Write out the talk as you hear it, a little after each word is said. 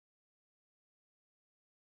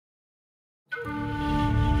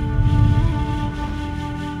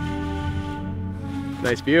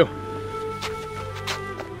Nice view.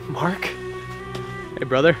 Mark? Hey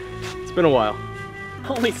brother, it's been a while.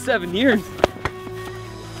 Only 7 years.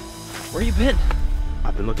 Where you been?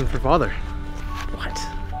 I've been looking for father. What?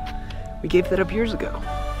 We gave that up years ago.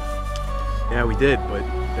 Yeah, we did, but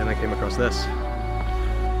then I came across this.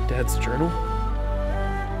 Dad's journal?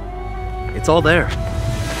 It's all there.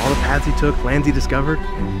 All the paths he took, lands he discovered.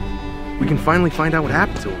 We can finally find out what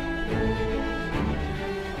happened to him.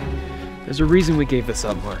 There's a reason we gave this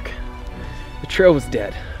up, Mark. The trail was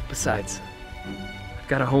dead. Besides, I've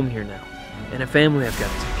got a home here now, and a family I've got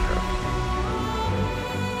to take care of.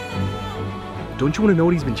 Don't you want to know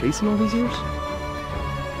what he's been chasing all these years?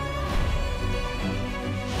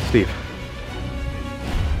 Steve,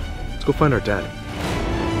 let's go find our dad.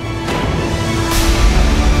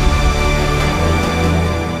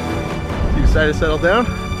 You decided to settle down?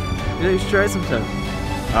 You know, you should try sometime.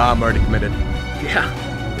 I'm already committed. Yeah,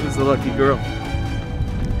 it was a lucky girl.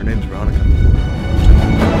 Her name's Veronica.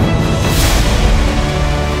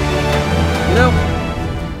 You know,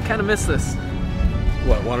 kind of miss this.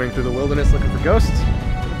 What, wandering through the wilderness looking for ghosts?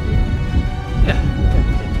 Yeah.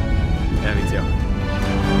 Yeah, me too.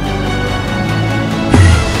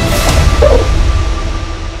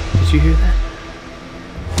 Did you hear that?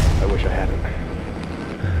 I wish I hadn't.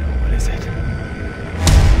 What is it?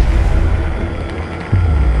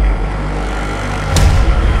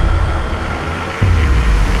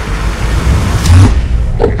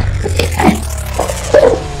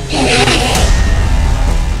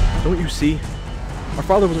 Don't you see? Our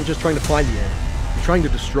father wasn't just trying to find the end. He's trying to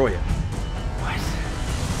destroy it. What?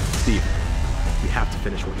 Steve, we have to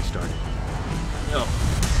finish what he started. No.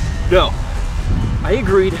 No. I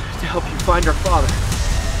agreed to help you find our father.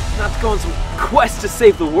 Not to go on some quest to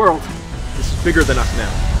save the world. This is bigger than us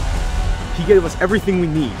now. He gave us everything we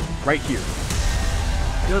need, right here.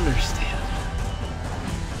 You don't understand.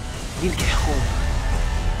 We need to get home.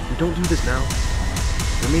 If we don't do this now,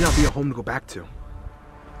 there may not be a home to go back to.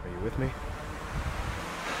 Are you with me?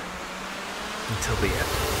 Until the end.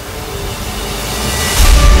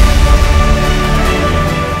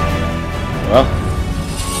 Well,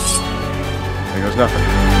 there goes nothing.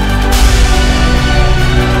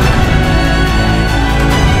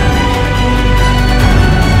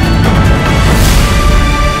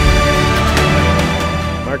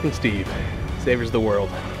 Mark and Steve, Savers of the World.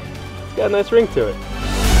 It's got a nice ring to it.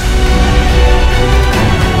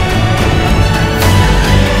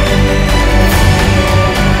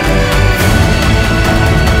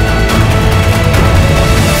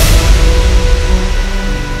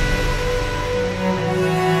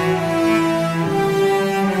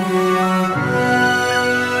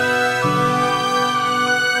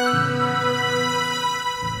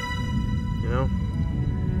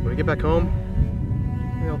 When I get back home,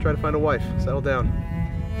 maybe I'll try to find a wife, settle down.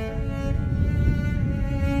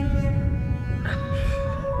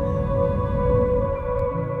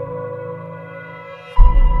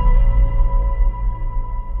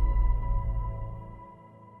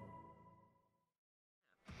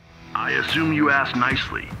 I assume you asked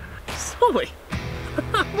nicely. Sully,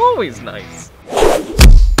 I'm always nice.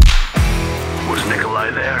 Was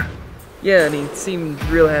Nikolai there? Yeah, and he seemed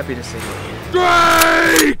real happy to see me.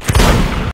 Drake!